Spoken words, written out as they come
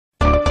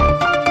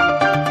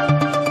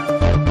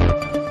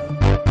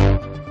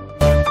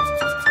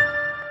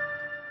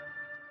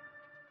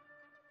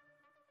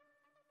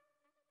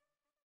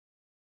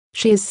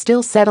She is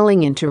still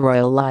settling into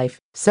royal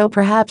life, so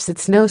perhaps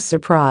it's no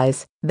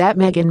surprise that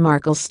Meghan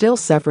Markle still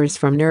suffers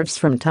from nerves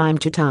from time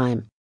to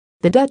time.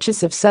 The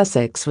Duchess of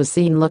Sussex was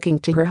seen looking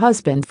to her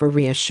husband for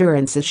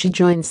reassurance as she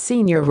joined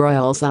senior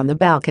royals on the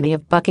balcony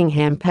of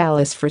Buckingham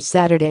Palace for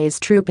Saturday's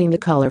Trooping the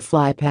Colour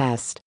fly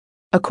past.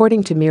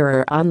 According to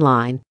Mirror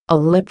Online, a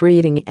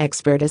lip-reading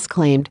expert has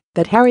claimed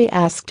that Harry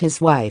asked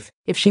his wife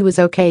if she was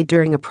okay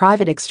during a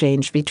private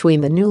exchange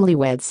between the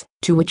newlyweds,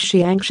 to which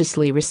she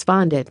anxiously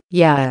responded,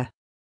 "Yeah."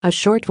 A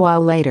short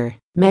while later,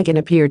 Meghan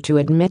appeared to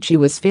admit she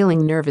was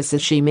feeling nervous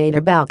as she made her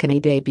balcony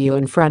debut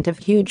in front of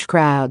huge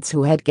crowds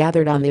who had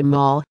gathered on the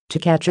Mall to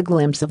catch a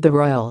glimpse of the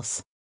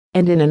royals.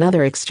 And in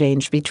another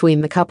exchange between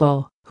the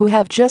couple, who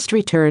have just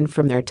returned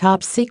from their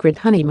top-secret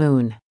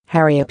honeymoon,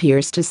 Harry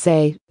appears to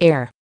say,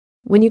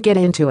 "When you get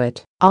into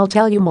it, I'll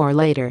tell you more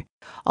later,"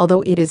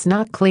 although it is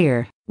not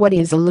clear what he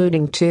is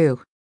alluding to.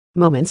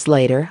 Moments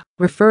later,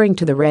 referring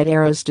to the red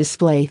arrows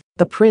display,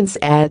 the prince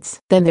adds,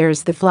 "Then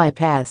there's the fly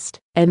past,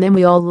 and then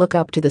we all look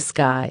up to the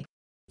sky."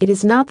 It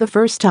is not the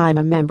first time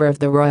a member of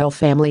the royal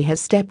family has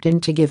stepped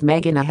in to give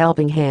Meghan a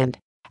helping hand.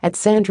 At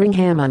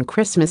Sandringham on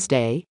Christmas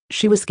Day,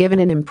 she was given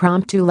an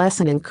impromptu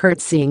lesson in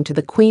curtsying to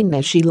the Queen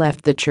as she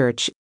left the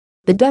church.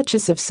 The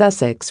Duchess of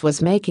Sussex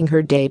was making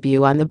her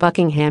debut on the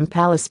Buckingham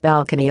Palace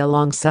balcony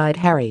alongside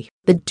Harry,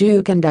 the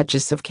Duke and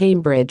Duchess of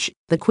Cambridge,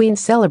 the Queen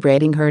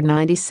celebrating her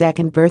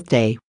 92nd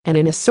birthday, and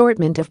an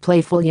assortment of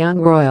playful young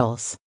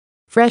royals.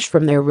 Fresh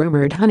from their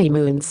rumored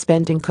honeymoon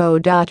spent in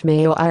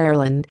Co.Mayo,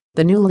 Ireland,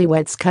 the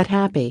newlyweds cut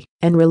happy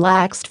and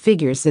relaxed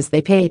figures as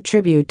they paid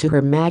tribute to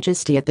Her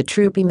Majesty at the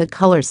Trooping the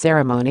Colour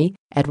ceremony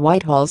at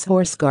Whitehall's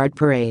Horse Guard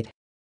Parade.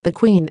 The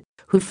Queen,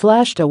 who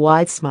flashed a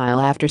wide smile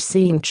after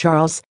seeing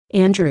Charles,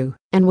 Andrew,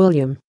 and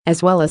William,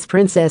 as well as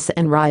Princess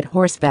Anne ride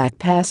horseback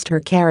past her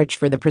carriage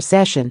for the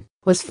procession,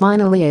 was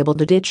finally able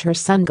to ditch her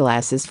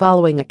sunglasses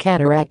following a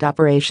cataract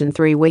operation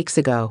 3 weeks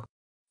ago.